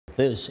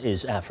This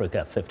is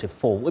Africa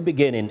 54. We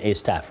begin in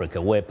East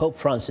Africa, where Pope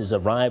Francis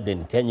arrived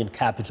in Kenyan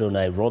capital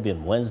Nairobi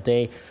on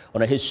Wednesday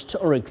on a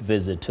historic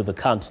visit to the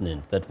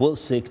continent that will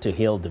seek to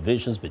heal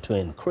divisions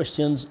between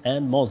Christians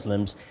and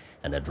Muslims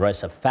and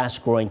address a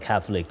fast-growing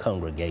Catholic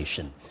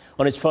congregation.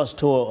 On his first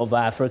tour of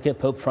Africa,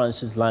 Pope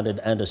Francis landed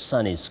under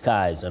sunny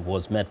skies and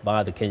was met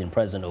by the Kenyan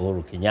President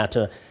Uhuru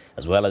Kenyatta,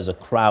 as well as a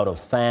crowd of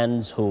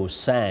fans who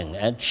sang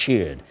and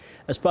cheered.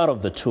 As part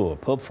of the tour,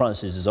 Pope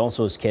Francis is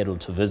also scheduled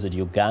to visit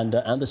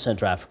Uganda and the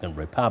Central African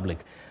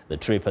Republic. The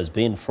trip has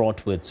been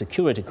fraught with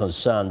security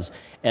concerns,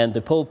 and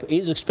the Pope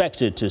is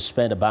expected to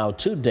spend about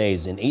 2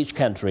 days in each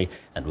country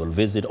and will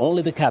visit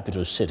only the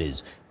capital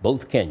cities.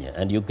 Both Kenya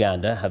and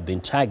Uganda have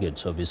been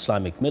targets of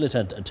Islamic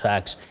militant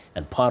attacks,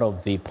 and part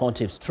of the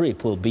pontiff's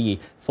trip will be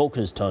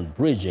focused on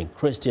bridging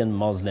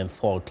Christian-Muslim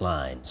fault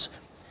lines.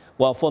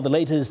 Well, for the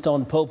latest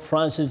on Pope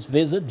Francis'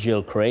 visit,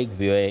 Jill Craig,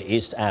 VOA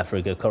East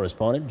Africa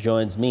correspondent,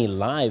 joins me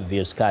live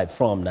via Skype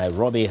from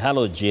Nairobi.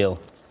 Hello, Jill.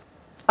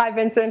 Hi,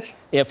 Vincent.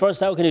 Yeah,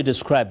 first, how can you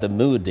describe the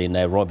mood in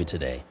Nairobi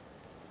today?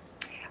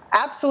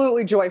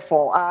 Absolutely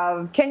joyful.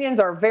 Kenyans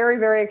are very,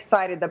 very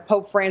excited that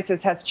Pope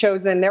Francis has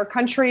chosen their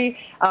country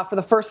for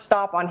the first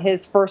stop on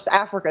his first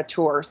Africa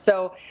tour.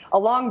 So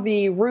along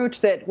the route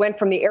that went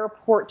from the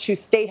airport to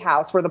State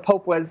House, where the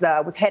Pope was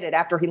headed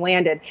after he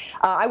landed,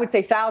 I would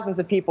say thousands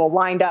of people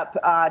lined up,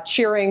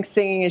 cheering,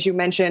 singing, as you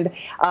mentioned,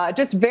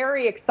 just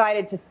very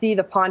excited to see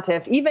the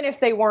pontiff. Even if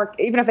they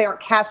aren't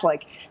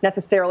Catholic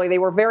necessarily, they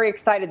were very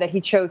excited that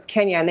he chose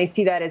Kenya, and they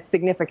see that as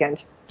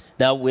significant.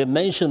 Now, we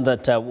mentioned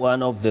that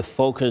one of the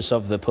focus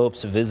of the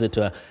Pope's visit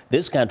to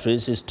these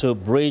countries is to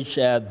bridge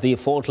the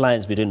fault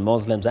lines between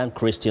Muslims and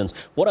Christians.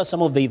 What are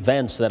some of the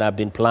events that have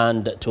been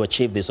planned to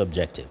achieve this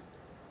objective?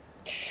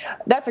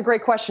 That's a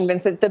great question,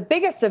 Vincent. The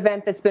biggest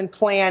event that's been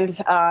planned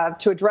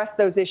to address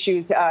those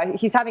issues,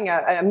 he's having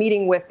a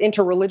meeting with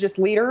interreligious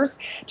leaders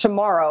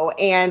tomorrow,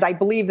 and I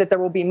believe that there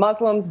will be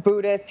Muslims,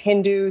 Buddhists,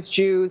 Hindus,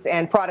 Jews,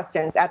 and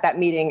Protestants at that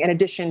meeting, in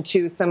addition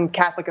to some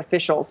Catholic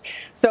officials.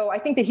 So I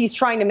think that he's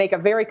trying to make a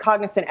very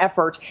cognizant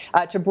effort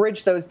to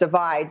bridge those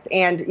divides.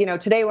 And, you know,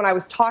 today when I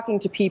was talking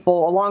to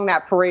people along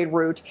that parade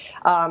route,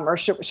 or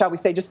shall we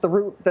say just the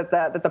route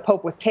that the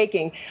Pope was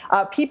taking,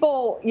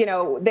 people, you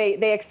know,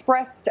 they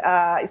expressed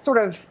sort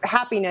of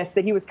happiness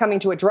that he was coming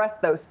to address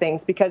those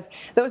things, because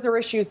those are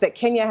issues that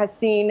Kenya has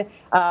seen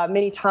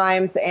many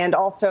times, and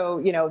also,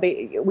 you know,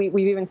 we've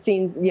even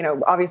seen, you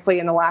know, obviously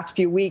in the last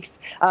few weeks,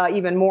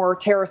 even more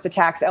terrorist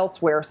attacks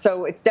elsewhere.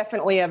 So it's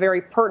definitely a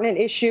very pertinent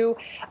issue,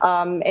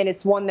 and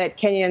it's one that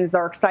Kenyans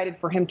are excited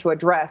for him to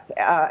address.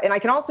 And I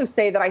can also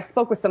say that I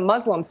spoke with some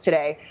Muslims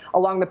today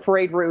along the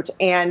parade route,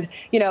 and,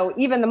 you know,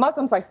 even the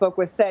Muslims I spoke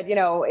with said, you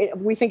know,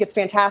 we think it's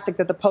fantastic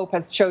that the Pope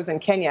has chosen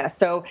Kenya.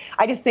 So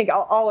I just think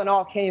all in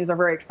all, Kenyans are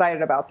very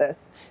excited about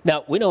this.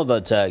 Now, we know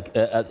that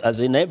as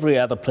in every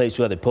other place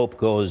where the Pope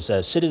goes,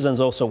 citizens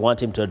also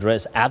want him to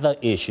address other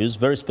issues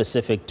very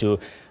specific to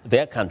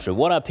their country.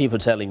 What are people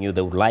telling you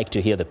they would like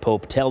to hear the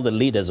Pope tell the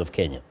leaders of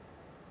Kenya?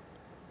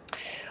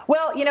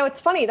 Well, you know,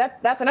 it's funny.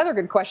 That's another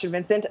good question,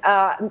 Vincent.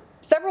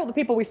 Several of the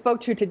people we spoke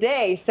to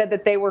today said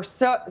that they were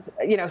so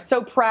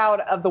proud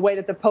of the way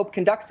that the Pope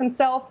conducts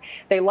himself.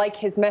 They like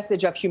his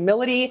message of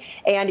humility.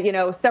 And, you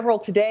know, several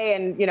today,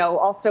 and, you know,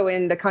 also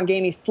in the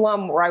Kangemi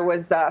slum where I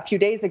was a few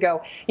days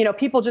ago, you know,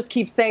 people just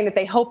keep saying that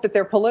they hope that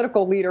their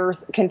political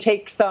leaders can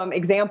take some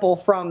example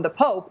from the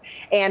Pope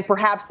and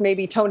perhaps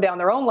maybe tone down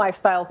their own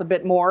lifestyles a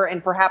bit more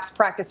and perhaps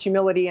practice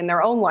humility in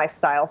their own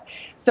lifestyles.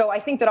 So I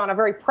think that on a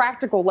very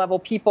practical level,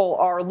 people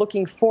are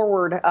looking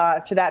forward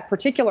to that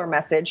particular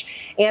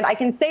message. And I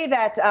can say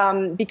that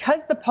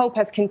because the Pope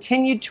has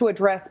continued to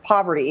address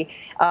poverty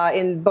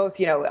in both,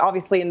 you know,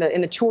 obviously in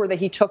the tour that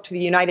he took to the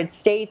United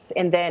States,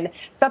 and then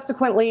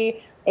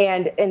subsequently,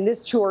 and in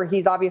this tour,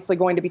 he's obviously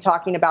going to be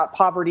talking about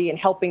poverty and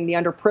helping the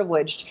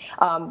underprivileged,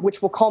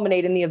 which will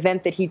culminate in the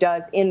event that he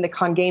does in the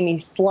Kangemi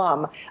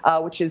slum,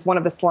 which is one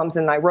of the slums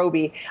in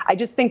Nairobi. I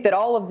just think that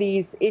all of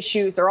these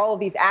issues, or all of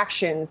these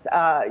actions,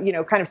 you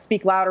know, kind of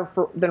speak louder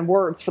than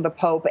words for the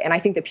Pope. And I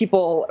think that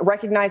people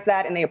recognize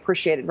that and they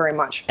appreciate it very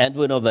much. And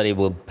we know that he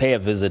will pay a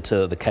visit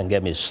to the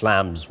Kangemi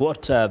slums.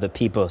 What are the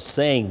people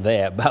saying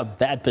there about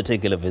that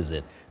particular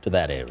visit to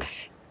that area?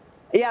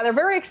 Yeah, they're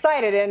very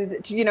excited.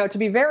 And, you know, to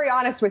be very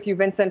honest with you,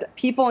 Vincent,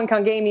 people in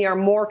Kangemi are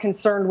more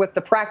concerned with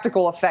the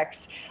practical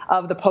effects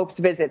of the Pope's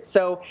visit.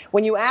 So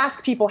when you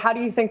ask people, how do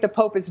you think the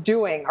Pope is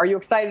doing? Are you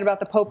excited about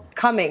the Pope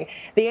coming?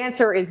 The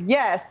answer is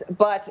yes,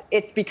 but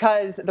it's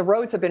because the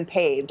roads have been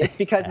paved. It's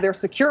because their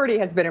security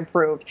has been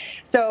improved.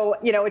 So,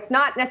 you know, it's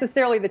not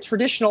necessarily the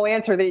traditional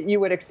answer that you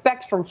would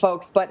expect from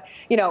folks. But,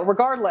 you know,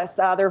 regardless,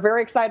 they're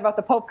very excited about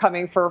the Pope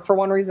coming for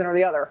one reason or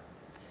the other.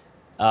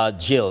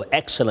 Jill,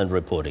 excellent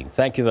reporting.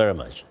 Thank you very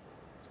much.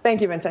 Thank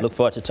you, Vincent. Look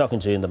forward to talking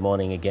to you in the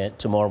morning again,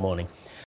 tomorrow morning.